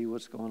I'm going to see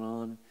what's going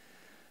on.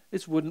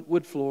 It's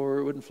wooden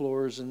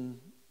floors, and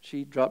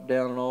she dropped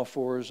down on all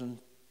fours and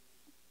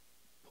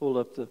pulled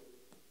up the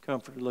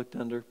comforter, looked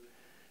under,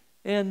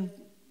 and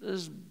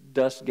there's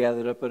dust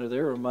gathered up under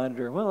there. Reminded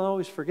her, well, I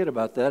always forget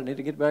about that. I need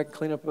to get back and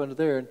clean up under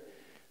there. And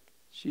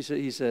he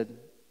said,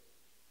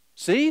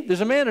 see,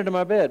 there's a man under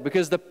my bed,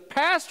 because the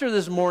pastor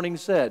this morning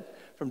said,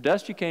 from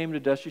dust you came, to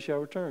dust you shall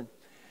return.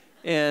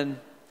 And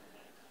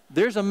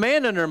there's a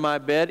man under my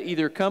bed,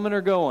 either coming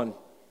or going.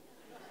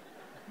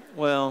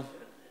 Well,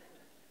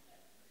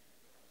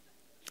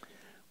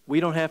 we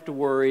don't have to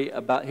worry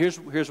about, here's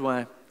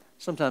why.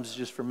 Sometimes it's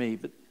just for me,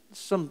 but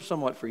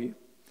somewhat for you.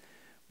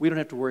 We don't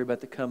have to worry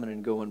about the coming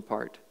and going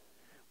part.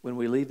 When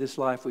we leave this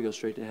life, we go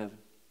straight to heaven.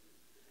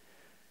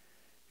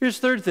 Here's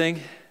the third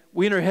thing.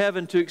 We enter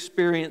heaven to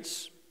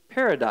experience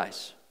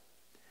paradise.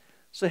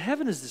 So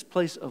heaven is this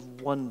place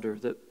of wonder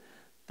that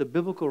the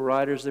biblical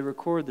writers, they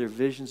record their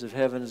visions of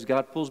heaven as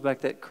God pulls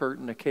back that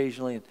curtain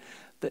occasionally, and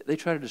they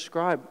try to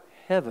describe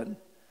heaven,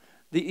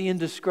 the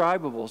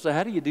indescribable. So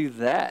how do you do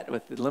that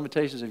with the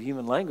limitations of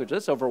human language?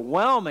 That's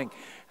overwhelming.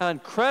 How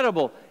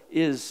incredible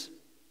is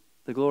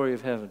the glory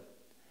of heaven?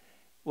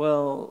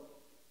 Well,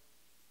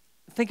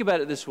 think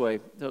about it this way.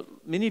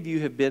 Many of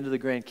you have been to the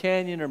Grand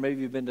Canyon, or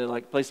maybe you've been to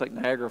a place like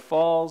Niagara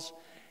Falls,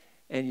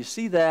 and you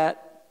see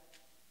that,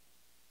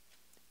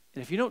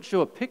 and if you don't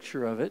show a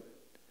picture of it,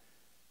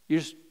 you're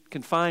just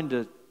confined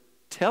to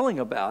telling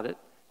about it.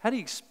 How do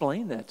you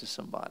explain that to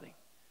somebody?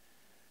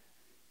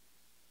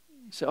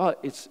 You say, oh,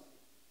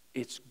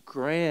 it's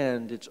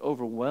grand, it's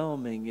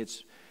overwhelming,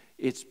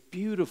 it's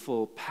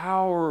beautiful,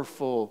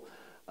 powerful,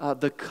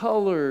 the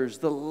colors,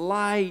 the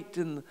light,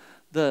 and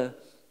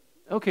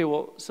okay,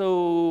 well,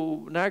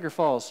 so Niagara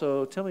Falls.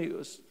 So tell me,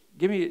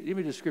 give me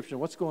a description.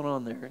 What's going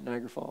on there at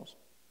Niagara Falls?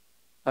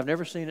 I've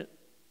never seen it.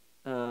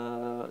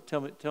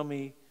 Tell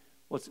me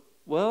what's.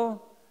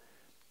 Well,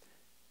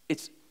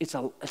 it's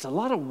a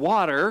lot of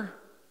water,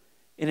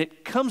 and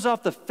it comes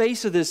off the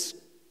face of this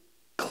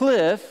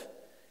cliff,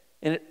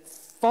 and it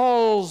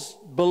falls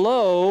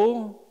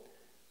below.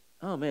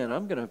 Oh man,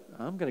 I'm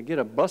gonna get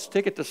a bus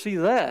ticket to see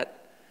that.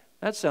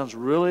 That sounds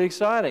really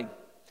exciting.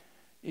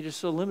 You're just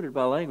so limited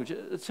by language.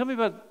 Tell me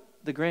about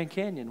the Grand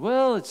Canyon?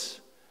 Well,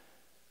 it's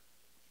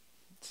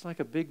like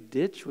a big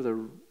ditch with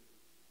a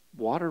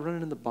water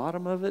running in the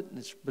bottom of it,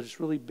 but it's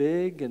really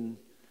big. And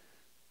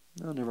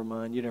no, never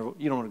mind. You don't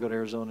want to go to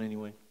Arizona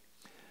anyway.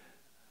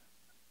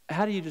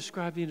 How do you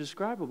describe the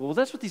indescribable? Well,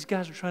 that's what these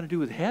guys are trying to do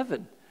with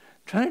heaven.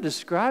 Trying to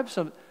describe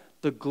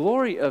the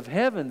glory of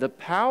heaven, the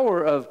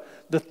power of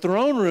the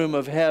throne room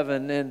of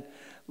heaven, and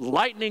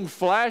lightning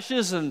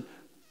flashes and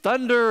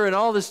thunder and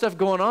all this stuff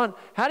going on.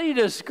 How do you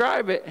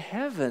describe it?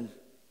 Heaven.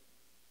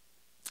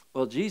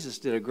 Well, Jesus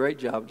did a great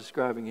job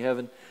describing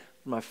heaven.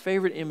 My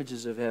favorite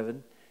images of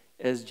heaven,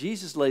 as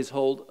Jesus lays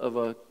hold of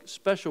a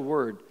special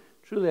word.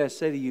 Truly I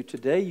say to you,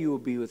 today you will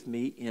be with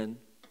me in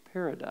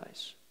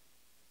paradise.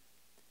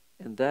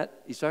 And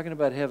that, he's talking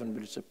about heaven,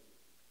 but it's a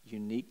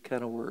unique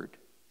kind of word.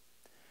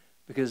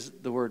 Because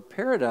the word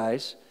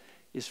paradise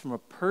is from a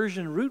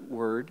Persian root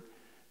word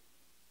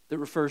that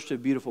refers to a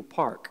beautiful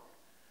park.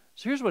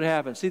 So here's what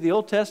happens. See, the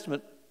Old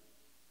Testament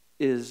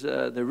is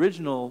the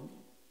original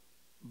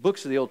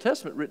books of the Old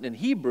Testament written in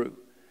Hebrew.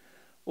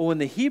 Well, when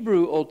the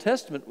Hebrew Old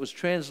Testament was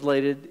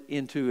translated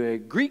into a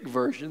Greek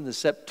version, the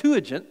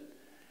Septuagint,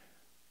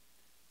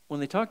 when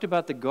they talked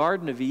about the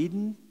Garden of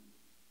Eden,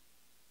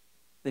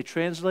 they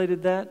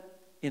translated that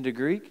into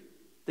Greek.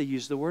 They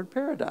used the word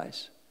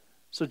paradise.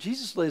 So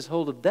Jesus lays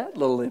hold of that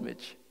little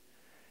image.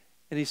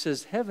 And he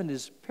says, heaven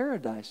is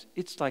paradise.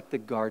 It's like the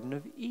Garden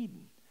of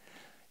Eden.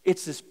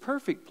 It's this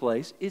perfect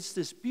place. It's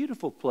this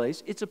beautiful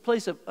place. It's a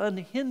place of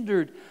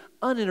unhindered,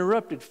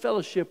 uninterrupted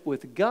fellowship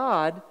with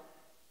God.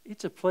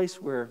 It's a place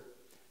where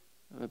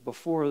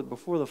before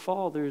the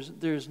fall,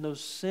 there's no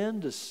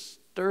sin to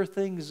stir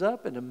things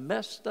up and to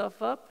mess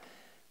stuff up.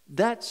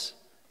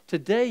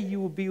 Today you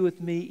will be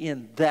with me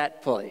in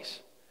that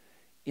place,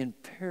 in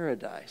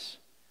paradise.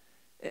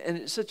 And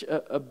it's such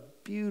a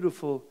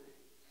beautiful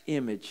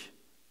image.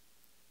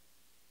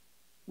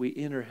 We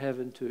enter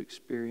heaven to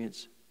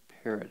experience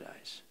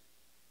paradise.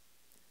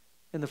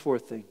 And the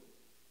fourth thing,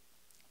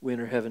 we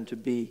enter heaven to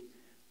be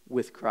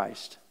with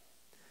Christ.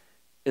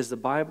 As the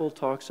Bible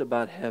talks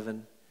about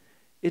heaven,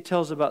 it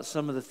tells about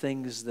some of the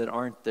things that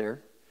aren't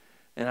there.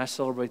 And I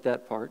celebrate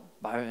that part.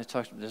 It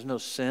talks about there's no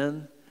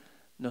sin,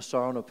 no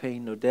sorrow, no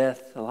pain, no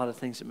death. A lot of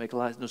things that make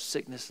life, no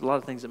sickness. A lot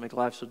of things that make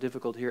life so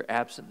difficult here,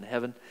 absent in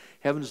heaven.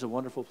 Heaven is a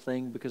wonderful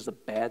thing because the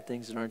bad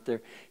things that aren't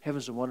there. Heaven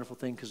is a wonderful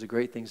thing because the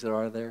great things that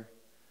are there.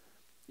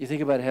 You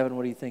think about heaven,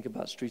 what do you think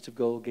about? Streets of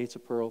gold, gates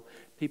of pearl.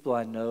 People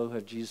I know who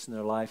have Jesus in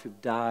their life,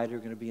 who've died, are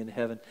going to be in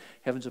heaven.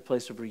 Heaven's a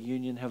place of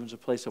reunion. Heaven's a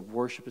place of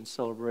worship and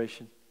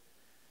celebration.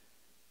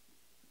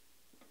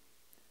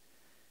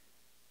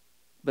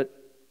 But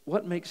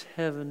what makes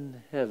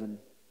heaven heaven?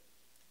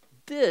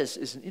 This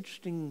is an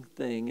interesting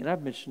thing, and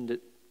I've mentioned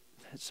it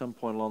at some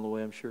point along the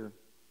way, I'm sure.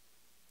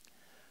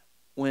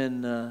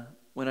 When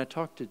I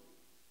talk to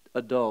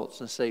adults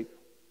and say,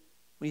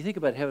 when you think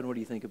about heaven, what do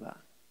you think about?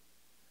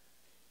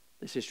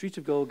 They say streets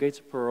of gold, gates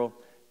of pearl.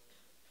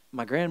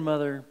 My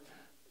grandmother,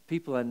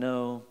 people I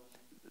know,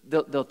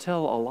 they'll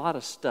tell a lot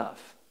of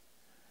stuff.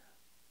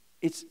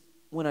 It's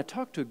when I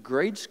talk to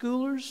grade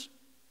schoolers,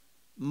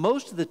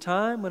 most of the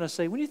time when I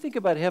say, when you think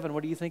about heaven,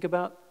 what do you think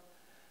about?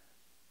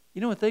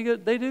 You know what they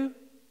do?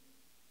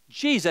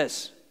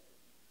 Jesus.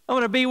 I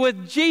want to be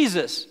with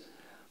Jesus.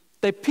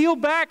 They peel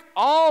back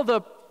all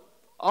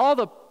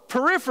the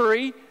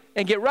periphery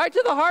and get right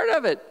to the heart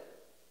of it.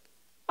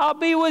 I'll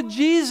be with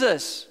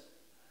Jesus.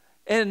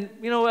 And,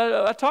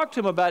 I talked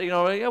to him about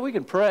it. We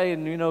can pray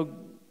and,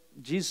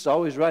 Jesus is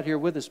always right here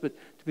with us. But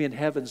to be in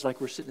heaven is like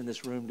we're sitting in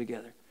this room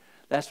together.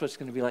 That's what it's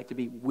going to be like to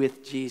be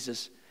with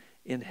Jesus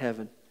in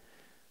heaven.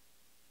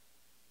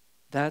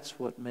 That's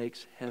what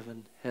makes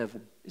heaven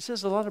heaven. It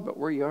says a lot about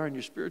where you are in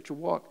your spiritual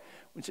walk.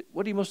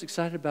 What are you most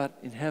excited about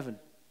in heaven?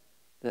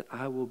 That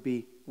I will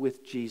be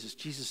with Jesus.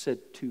 Jesus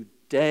said,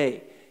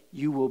 today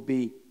you will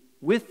be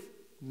with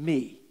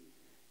me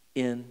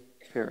in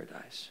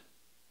paradise.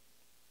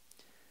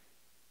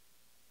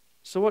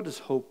 So what does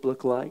hope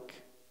look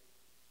like?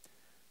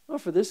 Well,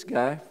 for this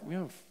guy,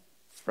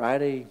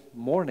 Friday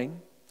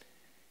morning,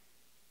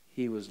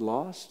 he was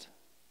lost,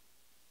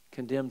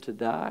 condemned to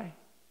die,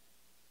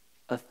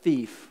 a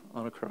thief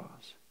on a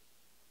cross.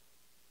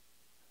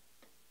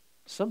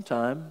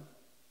 Sometime,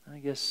 I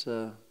guess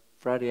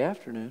Friday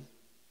afternoon,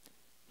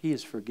 he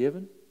is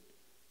forgiven,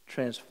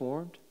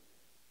 transformed,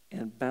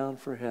 and bound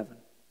for heaven.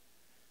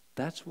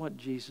 That's what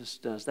Jesus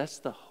does. That's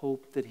the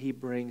hope that he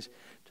brings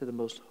to the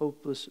most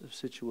hopeless of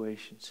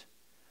situations.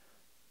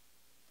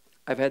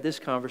 I've had this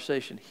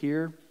conversation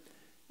here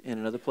and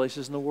in other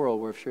places in the world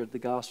where I've shared the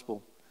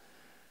gospel.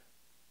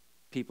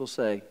 People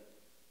say,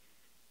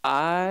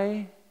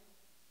 I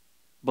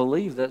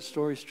believe that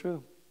story's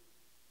true.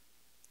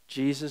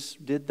 Jesus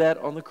did that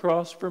on the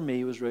cross for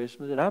me, was raised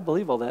from the dead. I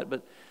believe all that,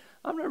 but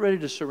I'm not ready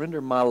to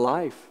surrender my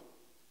life.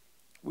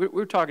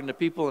 We're talking to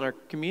people in our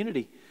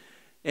community,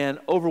 and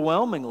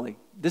overwhelmingly,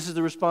 this is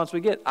the response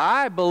we get.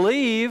 I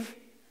believe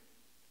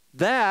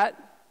that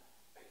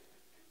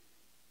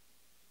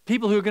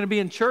people who are going to be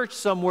in church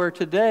somewhere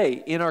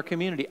today in our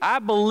community, I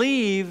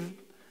believe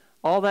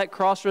all that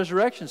cross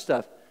resurrection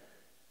stuff.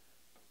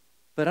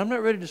 But I'm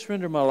not ready to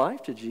surrender my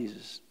life to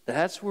Jesus.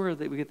 That's where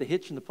we get the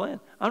hitch in the plan.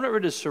 I'm not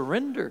ready to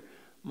surrender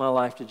my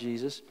life to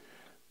Jesus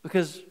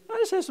because I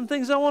just have some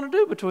things I want to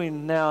do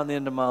between now and the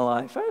end of my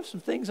life. I have some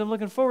things I'm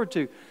looking forward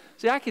to.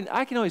 See, I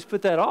can always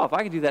put that off.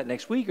 I can do that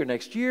next week or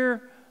next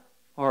year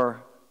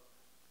or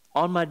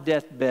on my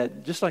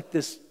deathbed, just like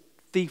this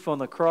thief on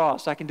the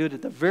cross. I can do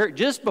it at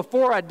just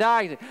before I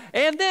die,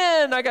 and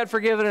then I got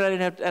forgiven,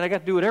 and I got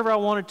to do whatever I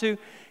wanted to,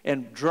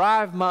 and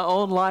drive my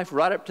own life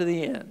right up to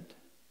the end.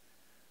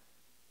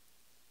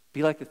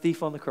 Be like the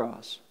thief on the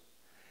cross.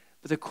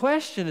 But the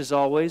question is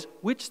always,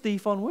 which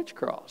thief on which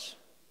cross?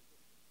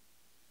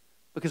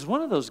 Because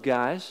one of those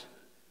guys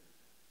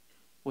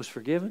was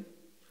forgiven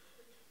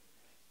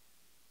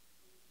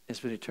and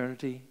spent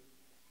eternity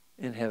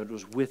in heaven,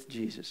 was with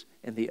Jesus.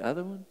 And the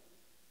other one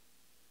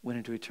went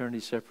into eternity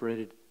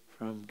separated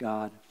from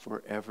God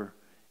forever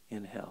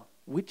in hell.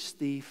 Which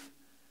thief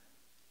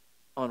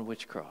on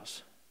which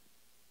cross?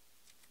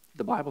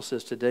 The Bible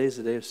says today is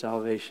the day of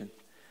salvation.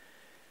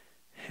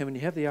 And when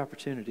you have the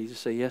opportunity to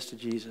say yes to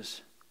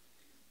Jesus,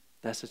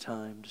 that's the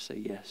time to say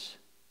yes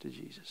to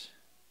Jesus.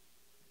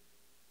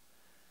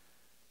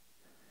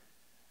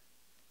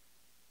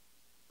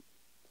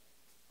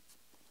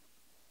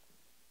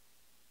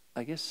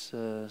 I guess,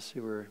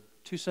 we're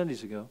 2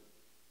 Sundays ago,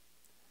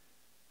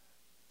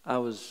 I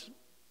was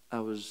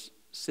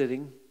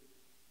sitting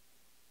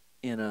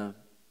in a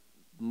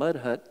mud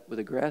hut with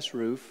a grass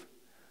roof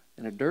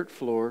and a dirt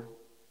floor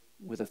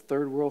with a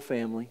third world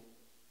family,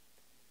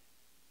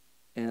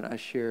 and I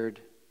shared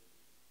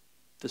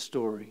the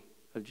story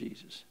of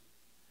Jesus.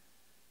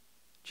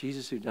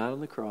 Jesus who died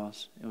on the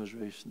cross and was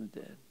raised from the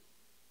dead.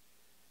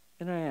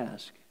 And I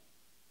ask,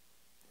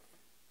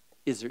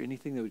 is there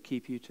anything that would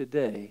keep you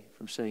today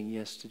from saying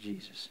yes to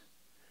Jesus?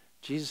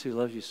 Jesus who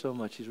loves you so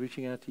much, he's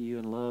reaching out to you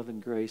in love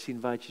and grace. He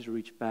invites you to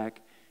reach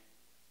back,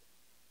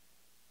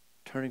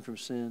 turning from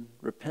sin,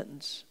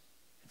 repentance,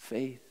 and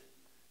faith,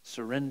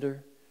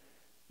 surrender.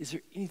 Is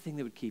there anything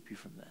that would keep you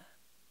from that?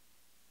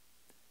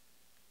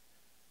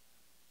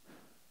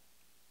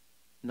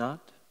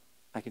 Not,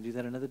 I can do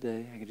that another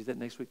day. I can do that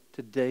next week.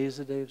 Today is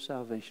the day of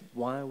salvation.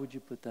 Why would you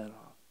put that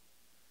off?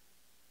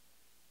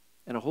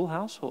 And a whole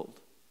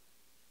household,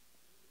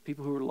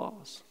 people who are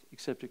lost,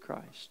 accepted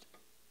Christ.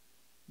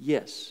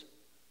 Yes,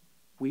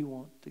 we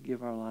want to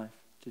give our life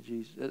to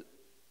Jesus.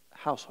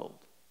 Household.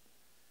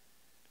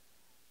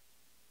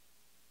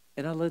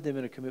 And I led them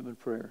in a commitment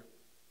prayer.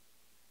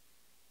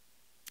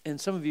 And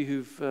some of you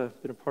who've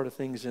been a part of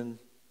things in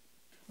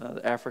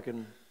the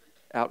African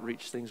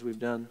outreach things we've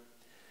done,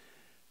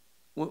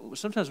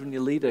 sometimes when you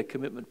lead a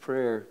commitment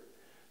prayer,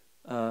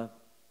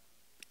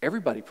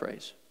 everybody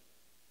prays.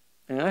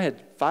 And I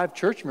had 5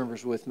 church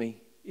members with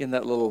me in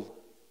that little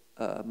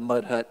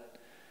mud hut.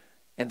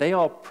 And they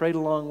all prayed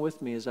along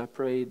with me as I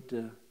prayed.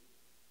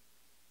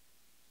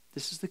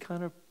 This is the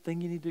kind of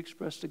thing you need to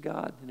express to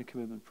God in a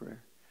commitment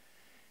prayer.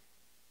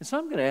 And so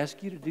I'm going to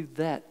ask you to do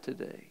that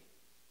today.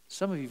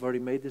 Some of you have already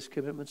made this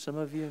commitment. Some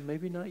of you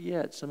maybe not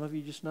yet. Some of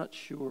you just not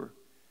sure.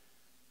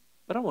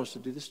 But I want us to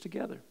do this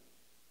together.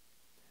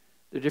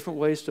 There are different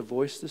ways to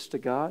voice this to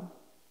God.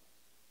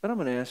 But I'm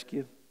going to ask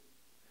you.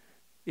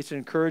 It's an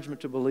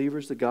encouragement to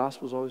believers. The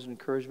gospel is always an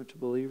encouragement to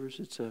believers.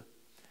 It's a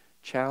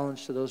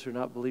challenge to those who are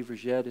not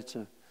believers yet. It's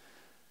a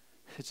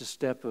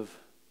step of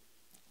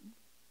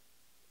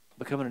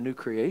becoming a new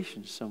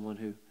creation, someone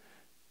who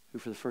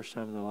for the first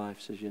time in their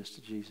life says yes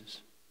to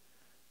Jesus.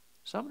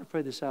 So I'm going to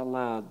pray this out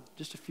loud,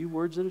 just a few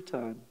words at a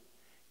time.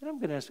 And I'm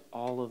going to ask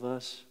all of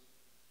us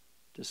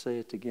to say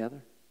it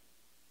together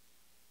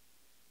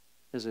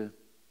as an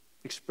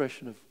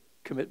expression of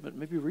commitment,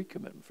 maybe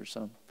recommitment for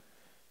some,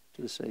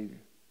 to the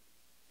Savior.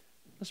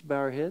 Let's bow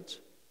our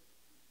heads.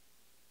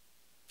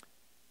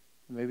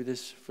 Maybe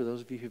this, for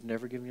those of you who've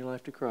never given your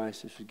life to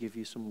Christ, this would give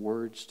you some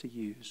words to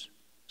use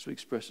as we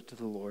express it to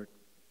the Lord.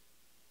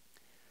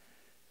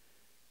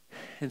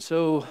 And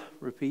so,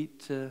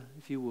 repeat,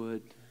 if you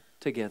would,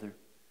 together.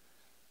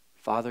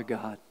 Father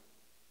God,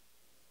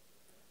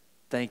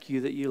 thank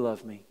you that you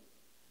love me.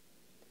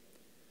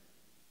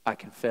 I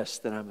confess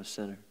that I'm a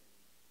sinner.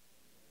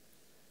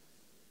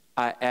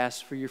 I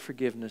ask for your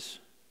forgiveness.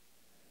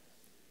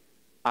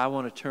 I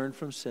want to turn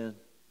from sin.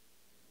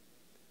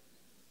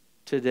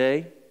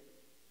 Today,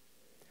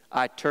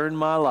 I turn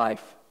my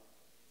life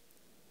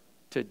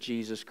to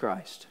Jesus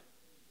Christ.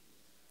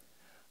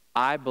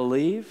 I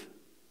believe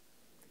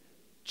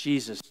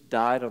Jesus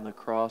died on the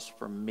cross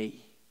for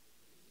me.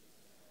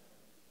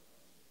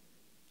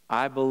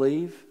 I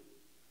believe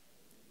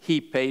he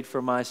paid for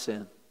my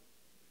sin.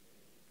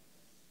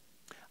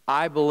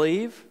 I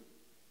believe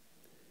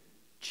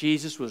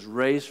Jesus was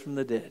raised from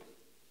the dead.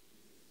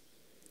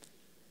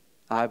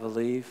 I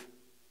believe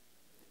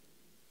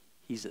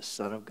he's the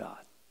Son of God.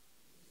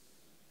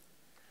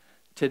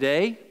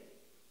 Today,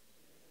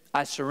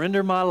 I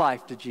surrender my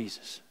life to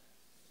Jesus.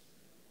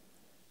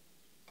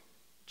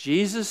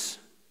 Jesus,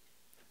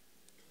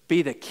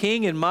 be the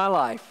King in my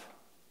life.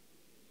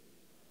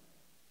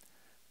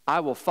 I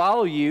will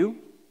follow you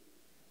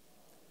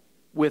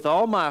with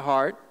all my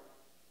heart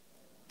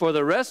for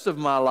the rest of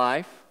my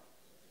life.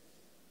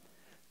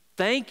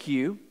 Thank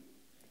you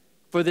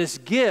for this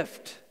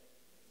gift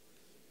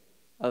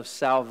of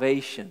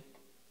salvation.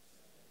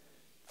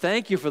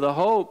 Thank you for the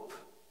hope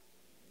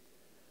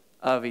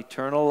of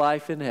eternal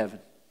life in heaven.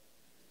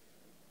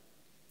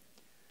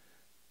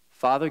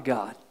 Father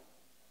God,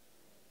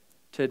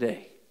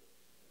 today,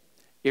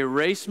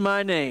 erase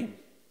my name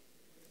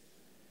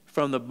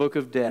from the book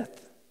of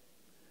death.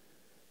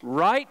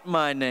 Write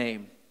my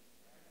name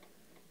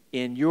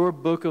in your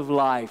book of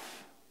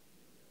life,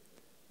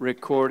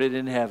 recorded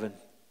in heaven.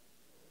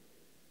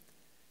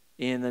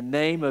 In the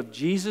name of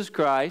Jesus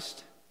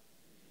Christ,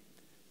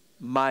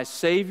 my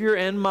Savior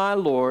and my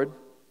Lord,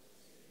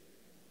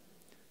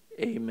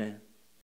 amen.